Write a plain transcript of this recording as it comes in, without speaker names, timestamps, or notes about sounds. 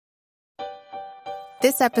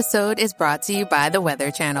This episode is brought to you by the Weather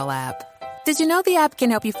Channel app. Did you know the app can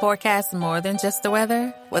help you forecast more than just the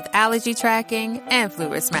weather? With allergy tracking and flu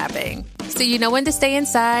risk mapping. So you know when to stay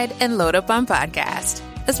inside and load up on podcast.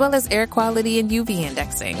 As well as air quality and UV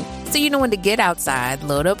indexing. So you know when to get outside,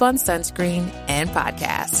 load up on sunscreen and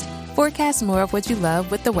podcast. Forecast more of what you love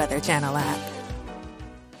with the Weather Channel app.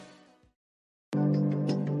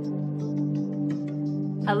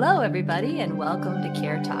 Hello, everybody, and welcome to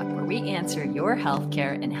Care Talk, where we answer your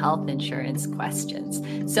healthcare and health insurance questions.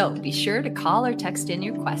 So be sure to call or text in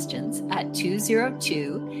your questions at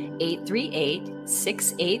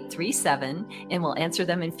 202-838-6837, and we'll answer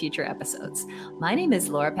them in future episodes. My name is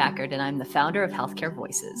Laura Packard, and I'm the founder of Healthcare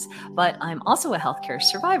Voices, but I'm also a healthcare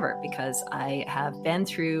survivor because I have been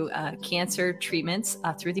through cancer treatments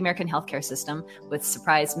through the American healthcare system with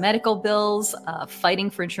surprise medical bills, fighting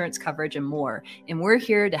for insurance coverage, and more. And we're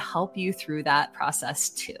here to help you through that process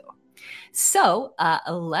too. So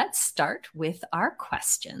let's start with our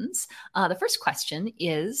questions. The first question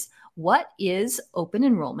is, what is open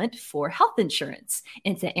enrollment for health insurance?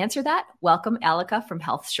 And to answer that, welcome Alika from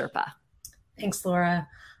Health Sherpa. Thanks, Laura.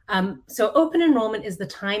 So open enrollment is the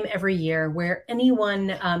time every year where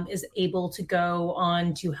anyone is able to go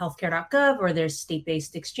on to healthcare.gov or their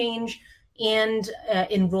state-based exchange and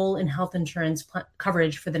enroll in health insurance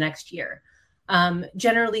coverage for the next year.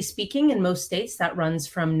 Generally speaking, in most states, that runs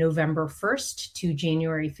from November 1st to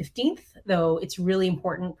January 15th, though it's really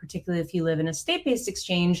important, particularly if you live in a state-based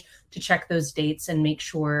exchange, to check those dates and make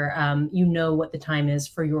sure you know what the time is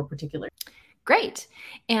for your particular. Great.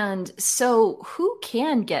 And so who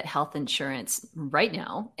can get health insurance right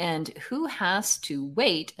now, and who has to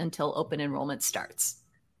wait until open enrollment starts?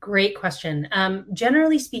 Great question.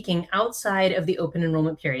 Generally speaking, outside of the open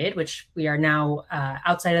enrollment period, which we are now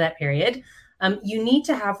outside of that period, you need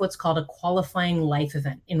to have what's called a qualifying life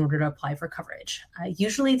event in order to apply for coverage.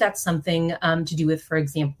 Usually that's something to do with, for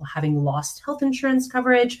example, having lost health insurance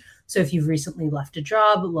coverage. So if you've recently left a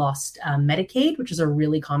job, lost Medicaid, which is a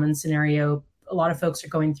really common scenario a lot of folks are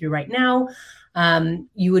going through right now,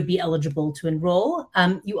 you would be eligible to enroll.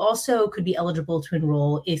 You also could be eligible to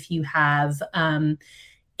enroll if you have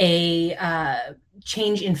a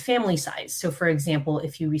change in family size. So for example,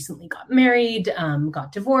 if you recently got married,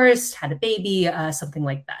 got divorced, had a baby, something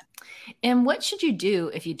like that. And what should you do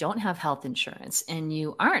if you don't have health insurance and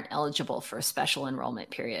you aren't eligible for a special enrollment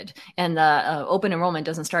period and the open enrollment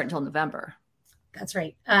doesn't start until November? That's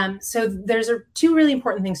right. So there's two really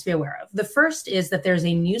important things to be aware of. The first is that there's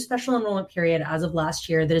a new special enrollment period as of last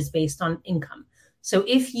year that is based on income. So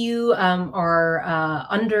if you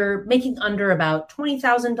are making under about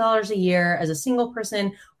 $20,000 a year as a single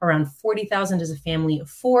person, around $40,000 as a family of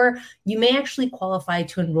four, you may actually qualify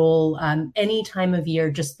to enroll any time of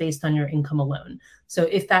year just based on your income alone. So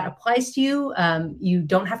if that applies to you, you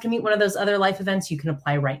don't have to meet one of those other life events. You can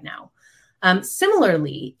apply right now.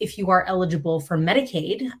 Similarly, if you are eligible for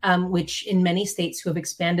Medicaid, which in many states who have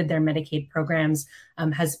expanded their Medicaid programs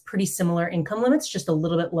has pretty similar income limits, just a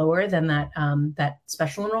little bit lower than that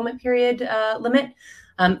special enrollment period limit,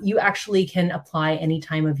 you actually can apply any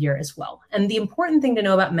time of year as well. And the important thing to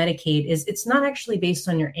know about Medicaid is it's not actually based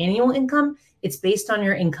on your annual income. It's based on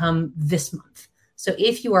your income this month. So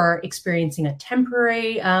if you are experiencing a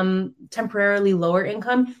temporarily lower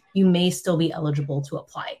income, you may still be eligible to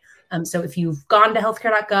apply. So if you've gone to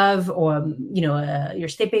healthcare.gov or, your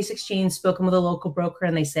state-based exchange, spoken with a local broker,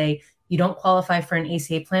 and they say you don't qualify for an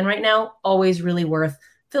ACA plan right now, always really worth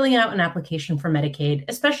filling out an application for Medicaid,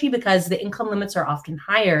 especially because the income limits are often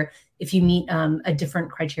higher if you meet a different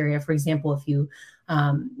criteria. For example, if you,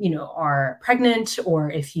 are pregnant or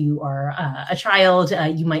if you are a child,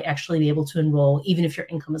 you might actually be able to enroll even if your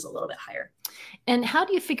income is a little bit higher. And how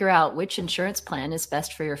do you figure out which insurance plan is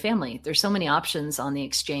best for your family? There's so many options on the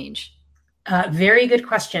exchange. Very good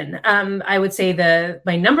question. I would say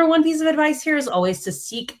my number one piece of advice here is always to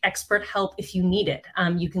seek expert help if you need it.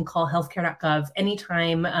 You can call healthcare.gov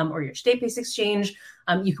anytime or your state-based exchange.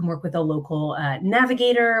 You can work with a local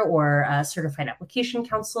navigator or a certified application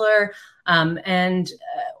counselor. And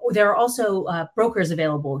there are also brokers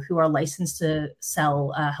available who are licensed to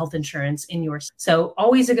sell health insurance in your. So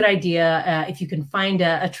always a good idea if you can find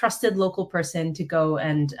a trusted local person to go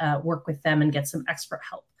and work with them and get some expert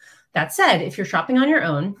help. That said, if you're shopping on your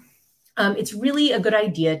own, it's really a good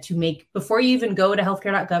idea to before you even go to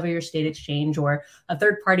healthcare.gov or your state exchange or a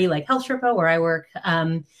third party like Health Sherpa, where I work,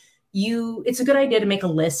 it's a good idea to make a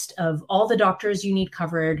list of all the doctors you need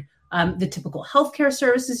covered, the typical healthcare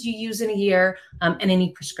services you use in a year, and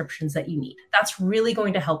any prescriptions that you need. That's really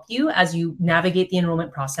going to help you as you navigate the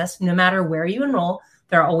enrollment process. No matter where you enroll,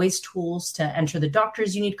 There are always tools to enter the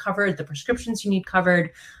doctors you need covered, the prescriptions you need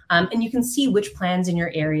covered, and you can see which plans in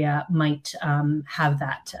your area might have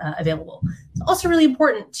that available. It's also really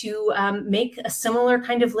important to make a similar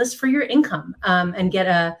kind of list for your income and get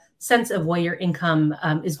a sense of what your income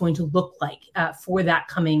is going to look like for that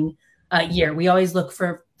coming year. We always look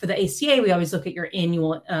for the ACA, we always look at your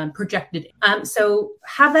annual projected. So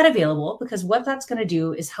have that available, because what that's going to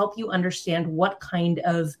do is help you understand what kind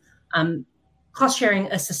of cost sharing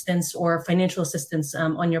assistance or financial assistance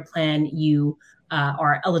on your plan you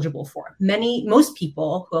are eligible for. Most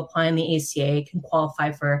people who apply in the ACA can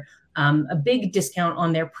qualify for a big discount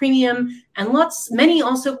on their premium, and many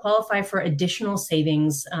also qualify for additional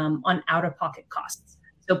savings on out-of-pocket costs.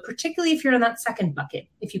 So particularly if you're in that second bucket,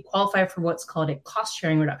 if you qualify for what's called a cost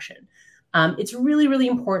sharing reduction, it's really, really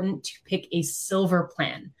important to pick a silver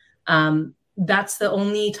plan. That's the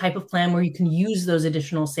only type of plan where you can use those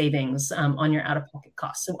additional savings on your out-of-pocket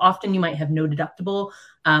costs. So often you might have no deductible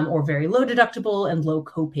or very low deductible and low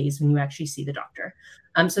copays when you actually see the doctor.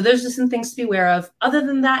 So those are some things to be aware of. Other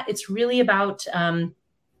than that, it's really about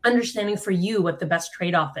understanding for you what the best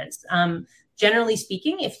trade-off is. Generally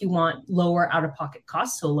speaking, if you want lower out-of-pocket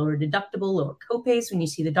costs, so lower deductible, lower copays when you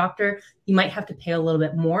see the doctor, you might have to pay a little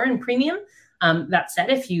bit more in premium. That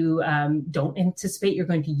said, if you don't anticipate you're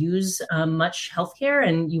going to use much healthcare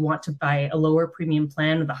and you want to buy a lower premium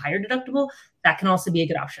plan with a higher deductible, that can also be a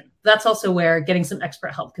good option. That's also where getting some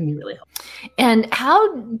expert help can be really helpful. And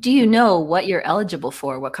how do you know what you're eligible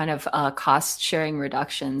for? What kind of cost sharing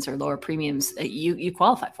reductions or lower premiums you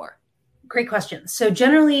qualify for? Great question. So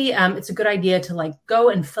generally, it's a good idea to go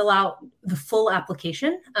and fill out the full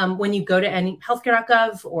application. When you go to any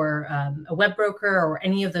healthcare.gov or a web broker or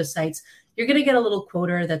any of those sites, you're going to get a little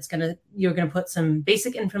quoter you're going to put some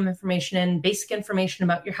basic information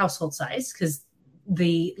about your household size, because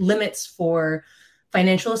the limits for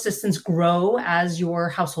financial assistance grow as your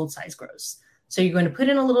household size grows. So you're going to put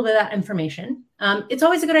in a little bit of that information. It's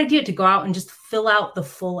always a good idea to go out and just fill out the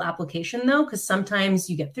full application, though, because sometimes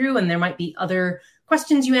you get through and there might be other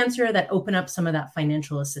questions you answer that open up some of that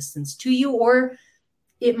financial assistance to you, or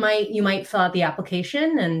you might fill out the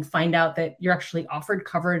application and find out that you're actually offered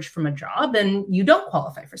coverage from a job and you don't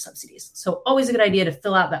qualify for subsidies. So always a good idea to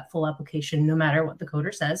fill out that full application, no matter what the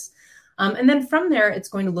coder says. And then from there, it's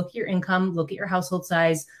going to look at your income, look at your household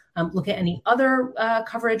size, look at any other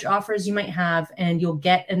coverage offers you might have, and you'll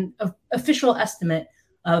get an official estimate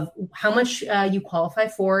of how much you qualify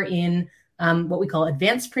for in what we call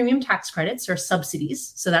advanced premium tax credits or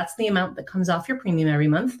subsidies. So that's the amount that comes off your premium every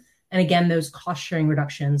month. And again, those cost sharing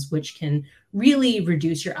reductions, which can really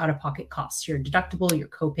reduce your out-of-pocket costs, your deductible, your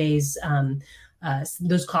copays,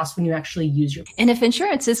 those costs when you actually use your. And if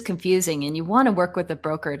insurance is confusing and you want to work with a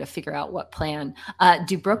broker to figure out what plan,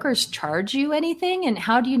 do brokers charge you anything? And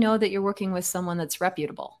how do you know that you're working with someone that's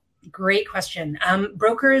reputable? Great question.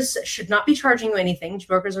 Brokers should not be charging you anything.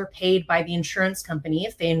 Brokers are paid by the insurance company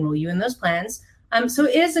if they enroll you in those plans. So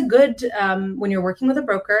it is a good, when you're working with a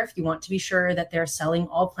broker, if you want to be sure that they're selling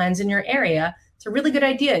all plans in your area, it's a really good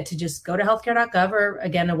idea to just go to healthcare.gov or,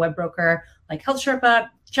 again, a web broker like Health Sherpa,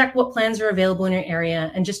 check what plans are available in your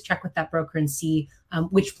area, and just check with that broker and see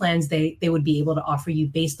which plans they would be able to offer you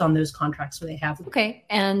based on those contracts where they have. Okay.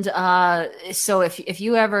 And so if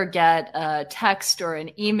you ever get a text or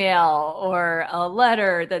an email or a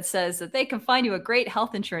letter that says that they can find you a great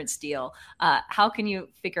health insurance deal, how can you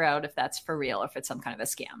figure out if that's for real or if it's some kind of a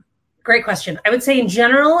scam? Great question. I would say in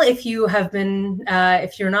general, if you have been,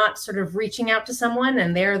 if you're not sort of reaching out to someone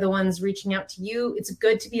and they're the ones reaching out to you, it's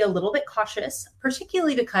good to be a little bit cautious,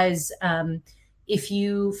 particularly because if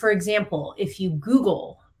you, for example, if you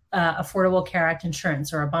Google Affordable Care Act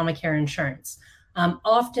insurance or Obamacare insurance,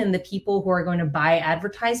 often the people who are going to buy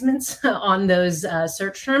advertisements on those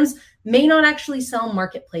search terms may not actually sell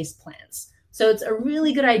marketplace plans. So it's a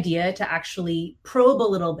really good idea to actually probe a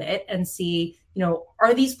little bit and see,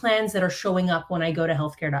 are these plans that are showing up when I go to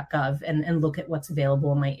healthcare.gov and look at what's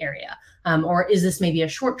available in my area? Or is this maybe a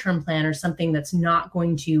short-term plan or something that's not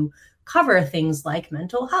going to cover things like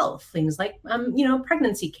mental health, things like,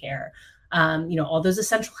 pregnancy care, all those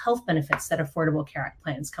essential health benefits that Affordable Care Act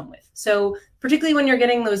plans come with. So particularly when you're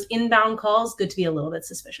getting those inbound calls, good to be a little bit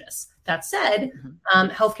suspicious. That said,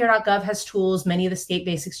 healthcare.gov has tools. Many of the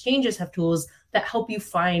state-based exchanges have tools that help you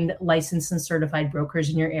find licensed and certified brokers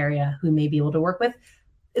in your area who may be able to work with.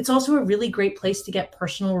 It's also a really great place to get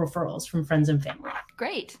personal referrals from friends and family.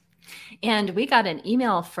 Great. And we got an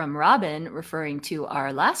email from Robin referring to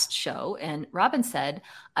our last show. And Robin said,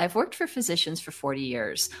 I've worked for physicians for 40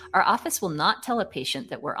 years. Our office will not tell a patient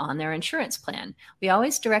that we're on their insurance plan. We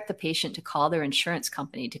always direct the patient to call their insurance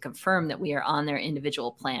company to confirm that we are on their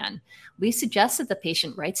individual plan. We suggest that the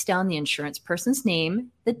patient writes down the insurance person's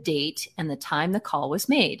name, the date, and the time the call was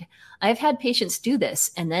made. I have had patients do this,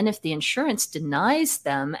 and then if the insurance denies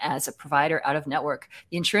them as a provider out of network,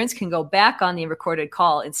 the insurance can go back on the recorded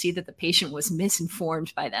call and see that the patient was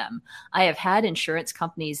misinformed by them. I have had insurance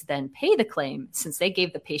companies then pay the claim since they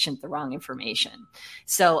gave the patient the wrong information.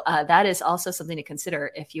 So that is also something to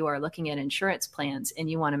consider if you are looking at insurance plans and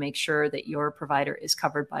you want to make sure that your provider is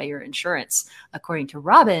covered by your insurance. According to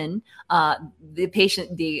Robin,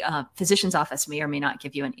 the physician's office may or may not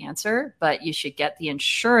give you an answer, but you should get the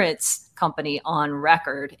insurance company on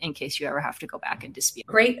record in case you ever have to go back and dispute.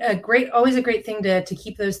 Always a great thing to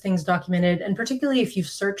keep those things documented. And particularly if you've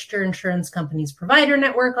searched your insurance company's provider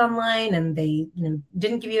network online and they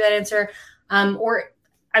didn't give you that answer. Or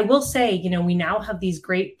I will say, we now have these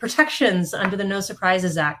great protections under the No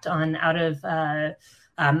Surprises Act on out of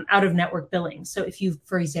network billing. So if you've,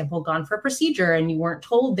 for example, gone for a procedure and you weren't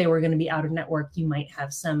told they were going to be out of network, you might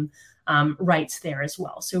have some rights there as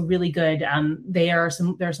well. So really good. There are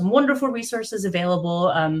some wonderful resources available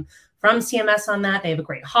from CMS on that. They have a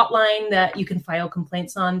great hotline that you can file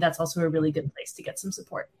complaints on. That's also a really good place to get some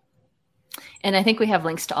support. And I think we have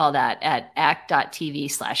links to all that at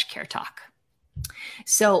act.tv/caretalk.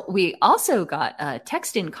 So we also got a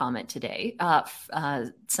text-in comment today,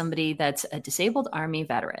 somebody that's a disabled Army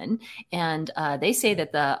veteran, and they say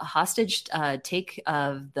that the hostage take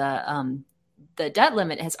of the debt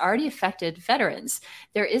limit has already affected veterans.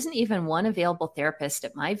 There isn't even one available therapist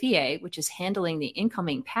at my VA, which is handling the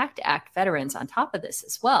incoming PACT Act veterans on top of this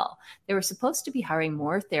as well. They were supposed to be hiring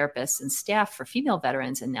more therapists and staff for female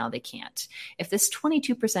veterans, and now they can't. If this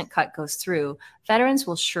 22% cut goes through, veterans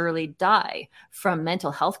will surely die from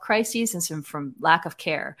mental health crises and from lack of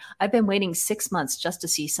care. I've been waiting 6 months just to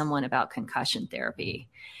see someone about concussion therapy.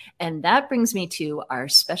 And that brings me to our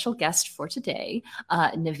special guest for today,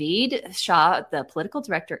 Naveed Shah, the political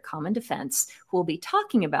director at Common Defense, who will be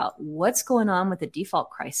talking about what's going on with the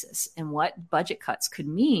default crisis and what budget cuts could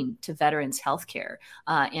mean to veterans' health care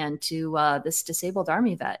and to this disabled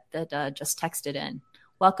Army vet that just texted in.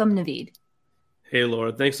 Welcome, Naveed. Hey,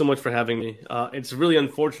 Laura. Thanks so much for having me. It's really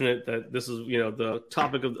unfortunate that this is, the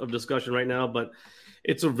topic of discussion right now, but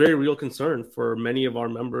it's a very real concern for many of our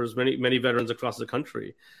members, many veterans across the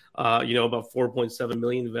country. About 4.7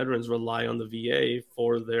 million veterans rely on the VA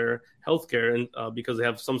for their health care and because they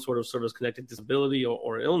have some sort of service-connected disability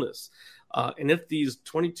or illness. And if these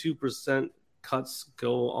 22% cuts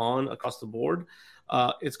go on across the board,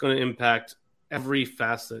 it's going to impact every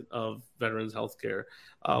facet of veterans' healthcare.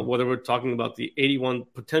 Whether we're talking about the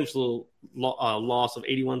potential loss of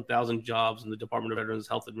 81,000 jobs in the Department of Veterans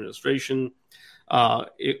Health Administration,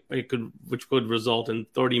 which could result in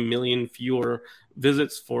 30 million fewer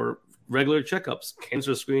visits for regular checkups,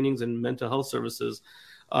 cancer screenings, and mental health services,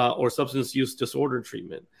 or substance use disorder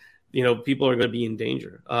treatment. People are going to be in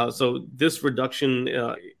danger. So this reduction,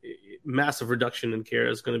 massive reduction in care,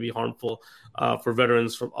 is going to be harmful for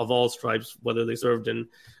veterans of all stripes, whether they served in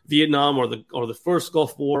Vietnam or the first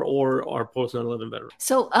Gulf War or our post 9/11 veterans.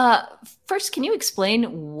 So first, can you explain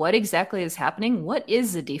what exactly is happening? What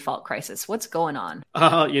is the default crisis? What's going on?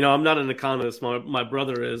 I'm not an economist. My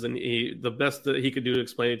brother is, and the best that he could do to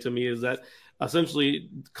explain it to me is that essentially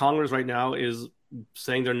Congress right now is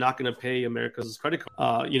saying they're not going to pay America's credit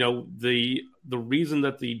card. The reason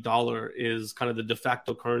that the dollar is kind of the de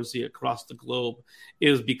facto currency across the globe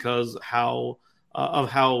is because how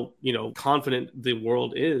confident the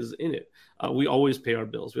world is in it. We always pay our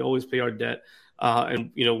bills. We always pay our debt.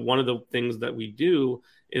 And one of the things that we do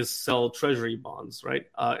is sell treasury bonds, right?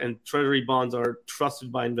 And treasury bonds are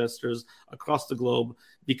trusted by investors across the globe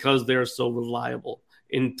because they're so reliable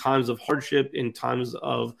in times of hardship, in times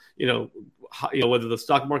of, whether the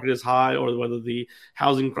stock market is high or whether the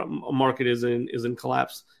housing market is in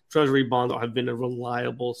collapse. Treasury bonds have been a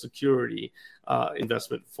reliable security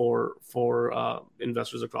investment for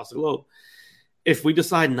investors across the globe. If we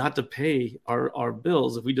decide not to pay our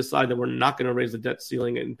bills, if we decide that we're not going to raise the debt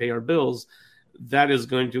ceiling and pay our bills, that is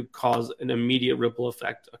going to cause an immediate ripple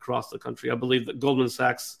effect across the country. I believe that Goldman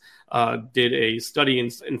Sachs did a study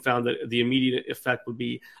and found that the immediate effect would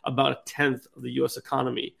be about 1/10 of the U.S.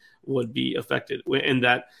 economy would be affected, and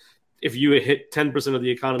that if you hit 10% of the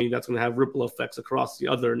economy, that's going to have ripple effects across the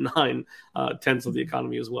other 9/10 of the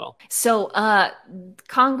economy as well. So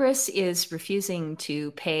Congress is refusing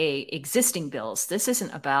to pay existing bills. This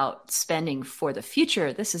isn't about spending for the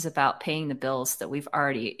future. This is about paying the bills that we've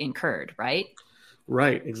already incurred, right?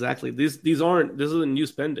 Right, exactly. This isn't new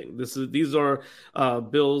spending. These are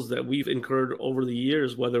bills that we've incurred over the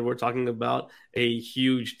years. Whether we're talking about a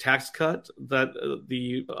huge tax cut that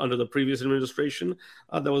under the previous administration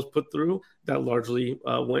that was put through, that largely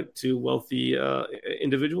went to wealthy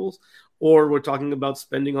individuals, or we're talking about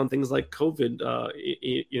spending on things like COVID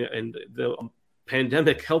and the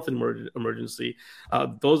pandemic health emergency.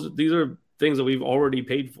 These are things that we've already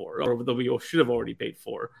paid for, or that we should have already paid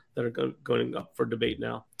for, that are going up for debate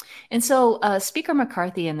now. And so Speaker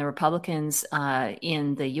McCarthy and the Republicans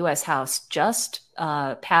in the U.S. House just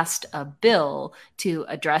passed a bill to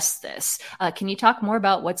address this. Can you talk more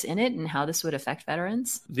about what's in it and how this would affect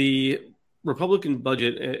veterans? The Republican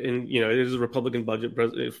budget, and it is a Republican budget.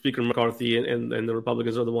 Speaker McCarthy and the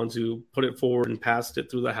Republicans are the ones who put it forward and passed it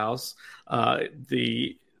through the House. I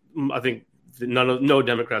think no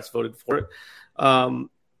Democrats voted for it.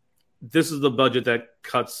 This is the budget that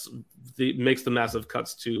makes the massive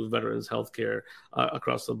cuts to veterans health care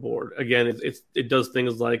across the board. Again, it does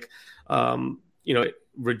things like it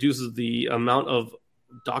reduces the amount of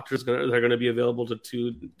doctors that are going to be available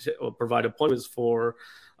to provide appointments for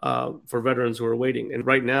veterans who are waiting. And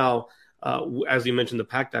right now, as you mentioned the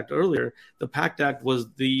PACT Act earlier, the PACT Act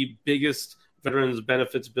was the biggest veterans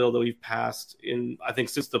benefits bill that we've passed in, I think,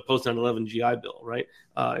 since the post 9/11 GI Bill, right?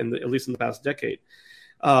 At least in the past decade.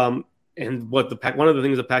 And one of the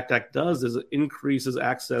things the PACT Act does is it increases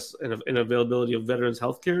access and availability of veterans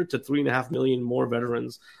healthcare to 3.5 million more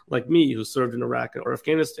veterans like me who served in Iraq or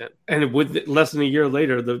Afghanistan. And with less than a year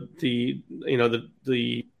later,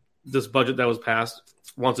 this budget that was passed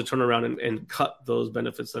wants to turn around and cut those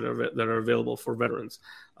benefits that are available for veterans.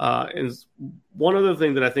 And one other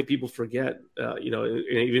thing that I think people forget,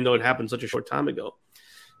 even though it happened such a short time ago,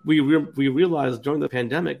 we realized during the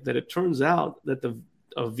pandemic that it turns out that the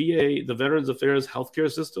VA, the Veterans Affairs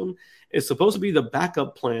healthcare system, is supposed to be the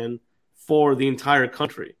backup plan for the entire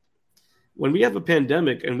country. When we have a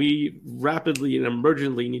pandemic and we rapidly and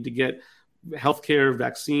emergently need to get healthcare,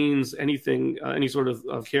 vaccines, anything, any sort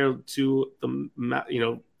of care to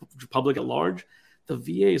the public at large, the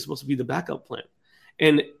VA is supposed to be the backup plan.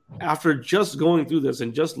 And after just going through this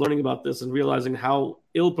and just learning about this and realizing how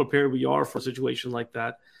ill prepared we are for a situation like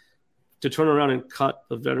that, to turn around and cut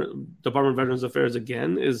the Department of Veterans Affairs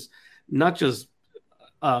again is not just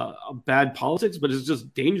bad politics, but it's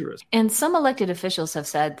just dangerous. And some elected officials have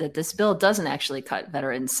said that this bill doesn't actually cut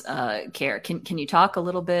veterans' care. Can you talk a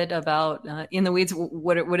little bit about, in the weeds,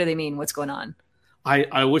 what do they mean? What's going on?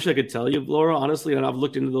 I wish I could tell you, Laura, honestly, and I've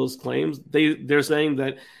looked into those claims. They're saying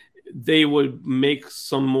that they would make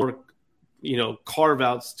some more,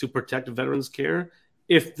 carve-outs to protect veterans' care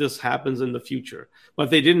if this happens in the future. But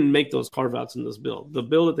they didn't make those carve-outs in this bill. The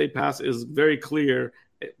bill that they passed is very clear,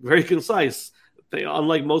 very concise.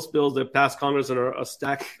 Unlike most bills that pass Congress and are a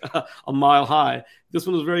stack a mile high, this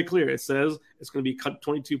one is very clear. It says it's going to be cut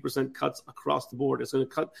 22% cuts across the board. It's going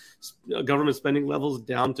to cut government spending levels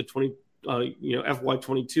down to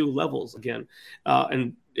FY22 levels again.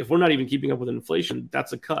 And if we're not even keeping up with inflation,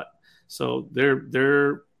 that's a cut. So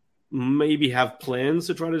they're maybe have plans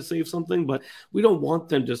to try to save something, but we don't want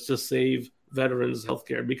them just to save veterans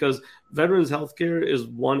healthcare, because veterans healthcare is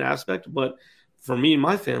one aspect. But for me and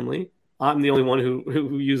my family, I'm the only one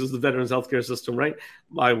who uses the veterans healthcare system, right?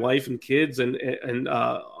 My wife and kids and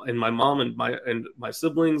my mom and my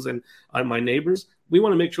siblings and my neighbors. We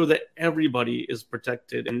want to make sure that everybody is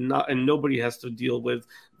protected and nobody has to deal with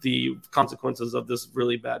the consequences of this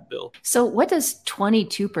really bad bill. So what does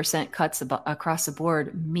 22% cuts across the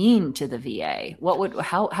board mean to the VA?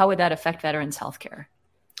 How would that affect veterans healthcare?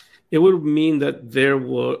 It would mean that there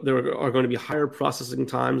are going to be higher processing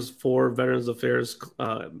times for Veterans Affairs,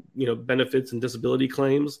 benefits and disability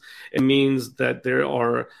claims. It means that there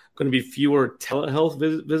are going to be fewer telehealth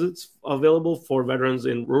visits available for veterans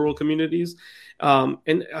in rural communities.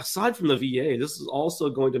 And aside from the VA, this is also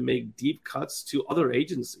going to make deep cuts to other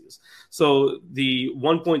agencies. So the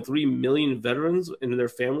 1.3 million veterans and their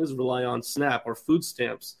families rely on SNAP or food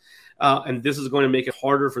stamps. And this is going to make it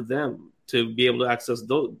harder for them to be able to access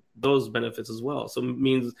those benefits as well. So that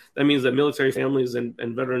means that military families and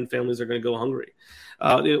veteran families are going to go hungry.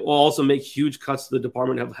 It will also make huge cuts to the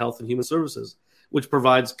Department of Health and Human Services, which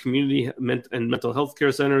provides community and mental health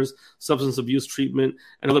care centers, substance abuse treatment,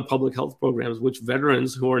 and other public health programs, which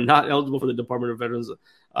veterans who are not eligible for the Department of Veterans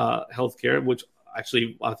Health Care, which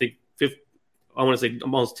actually I think I want to say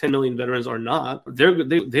almost 10 million veterans are not,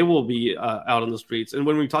 they will be out on the streets. And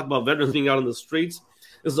when we talk about veterans being out on the streets,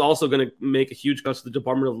 this is also going to make a huge cut to the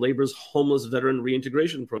Department of Labor's homeless veteran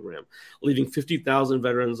reintegration program, leaving 50,000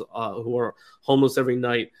 veterans who are homeless every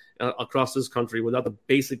night across this country without the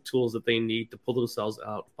basic tools that they need to pull themselves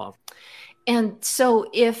out of poverty. And so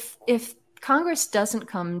if Congress doesn't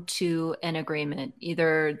come to an agreement,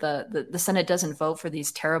 either the Senate doesn't vote for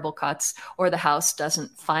these terrible cuts, or the House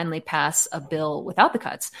doesn't finally pass a bill without the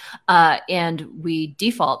cuts, and we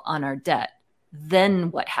default on our debt,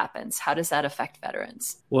 then what happens? How does that affect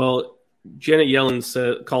veterans? Well, Janet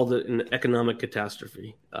Yellen called it an economic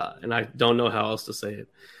catastrophe, and I don't know how else to say it.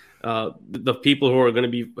 The people who are going to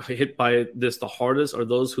be hit by this the hardest are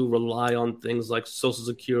those who rely on things like Social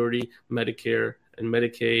Security, Medicare, and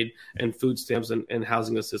Medicaid, and food stamps, and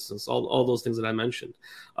housing assistance, all those things that I mentioned.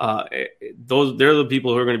 They're the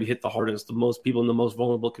people who are going to be hit the hardest, the most people in the most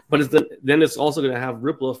vulnerable. But then it's also going to have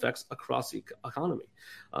ripple effects across the economy.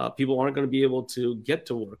 People aren't going to be able to get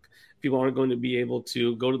to work. People aren't going to be able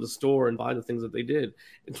to go to the store and buy the things that they did.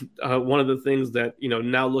 One of the things that,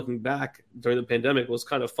 now looking back during the pandemic was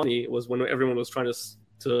kind of funny was when everyone was trying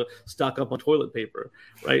to stock up on toilet paper,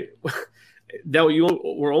 right? That you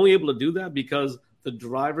were only able to do that because the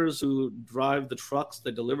drivers who drive the trucks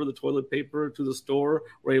that deliver the toilet paper to the store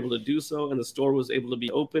were able to do so, and the store was able to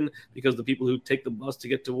be open because the people who take the bus to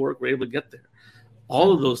get to work were able to get there.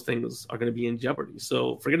 All of those things are going to be in jeopardy.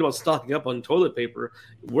 So forget about stocking up on toilet paper.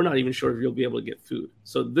 We're not even sure if you'll be able to get food.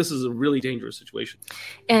 So this is a really dangerous situation.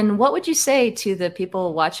 And what would you say to the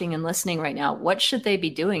people watching and listening right now? What should they be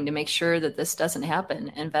doing to make sure that this doesn't happen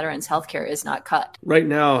and veterans' healthcare is not cut? Right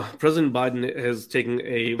now, President Biden has taken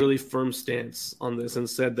a really firm stance on this and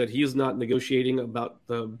said that he is not negotiating about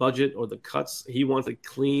the budget or the cuts. He wants a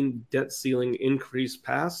clean debt ceiling increase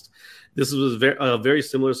passed. This was a very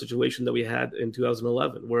similar situation that we had in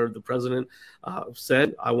 2011, where the president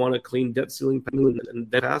said, I want a clean debt ceiling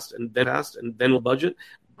and then passed, and then we'll budget.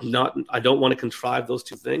 I don't want to contrive those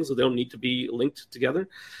two things, so they don't need to be linked together.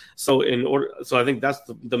 So I think that's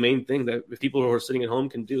the main thing that if people who are sitting at home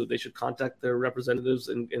can do. They should contact their representatives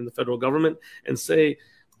in the federal government and say,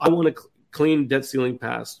 I want a clean debt ceiling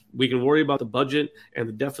passed. We can worry about the budget and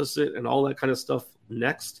the deficit and all that kind of stuff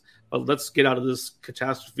next. But let's get out of this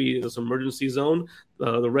catastrophe, this emergency zone,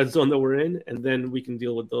 the red zone that we're in, and then we can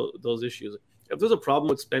deal with those issues. If there's a problem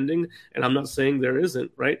with spending, and I'm not saying there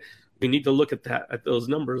isn't, right? We need to look at those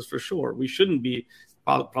numbers for sure. We shouldn't be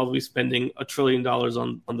probably spending $1 trillion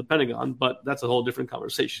on the Pentagon, but that's a whole different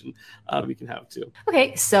conversation we can have too.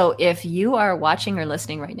 Okay, so if you are watching or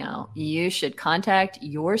listening right now, you should contact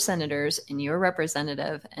your senators and your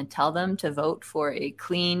representative and tell them to vote for a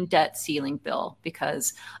clean debt ceiling bill,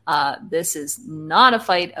 because this is not a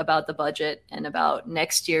fight about the budget and about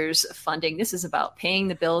next year's funding. This is about paying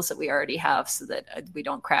the bills that we already have so that we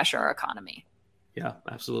don't crash our economy. Yeah,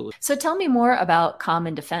 absolutely. So tell me more about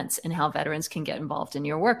Common Defense and how veterans can get involved in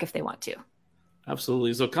your work if they want to.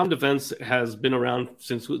 Absolutely. So Common Defense has been around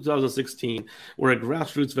since 2016. We're a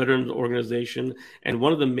grassroots veterans organization. And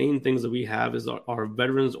one of the main things that we have is our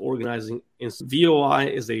veterans organizing. VOI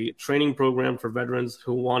is a training program for veterans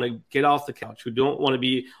who want to get off the couch, who don't want to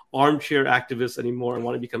be armchair activists anymore and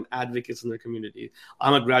want to become advocates in their community.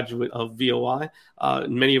 I'm a graduate of VOI.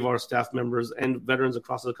 Many of our staff members and veterans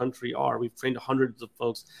across the country are. We've trained hundreds of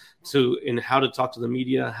folks in how to talk to the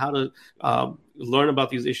media, how to learn about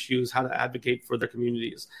these issues, how to advocate for their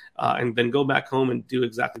communities, and then go back home and do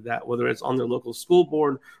exactly that, whether it's on their local school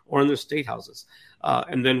board or in their state houses.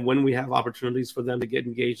 And then when we have opportunities for them to get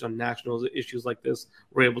engaged on national issues like this,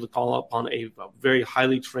 we're able to call upon a very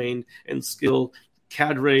highly trained and skilled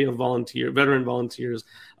cadre of veteran volunteers,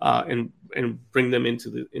 and bring them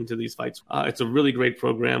into these fights. It's a really great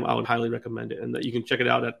program. I would highly recommend it, and that you can check it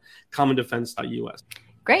out at commondefense.us.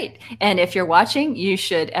 Great. And if you're watching, you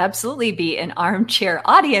should absolutely be an armchair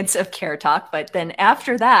audience of Care Talk. But then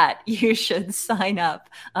after that, you should sign up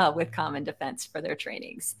with Common Defense for their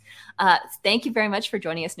trainings. Thank you very much for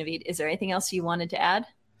joining us, Naveed. Is there anything else you wanted to add?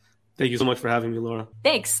 Thank you so much for having me, Laura.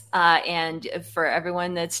 Thanks. And for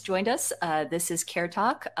everyone that's joined us, this is Care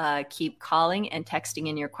Talk. Keep calling and texting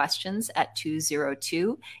in your questions at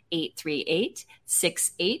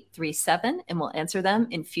 202-838-6837, and we'll answer them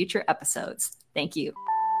in future episodes. Thank you.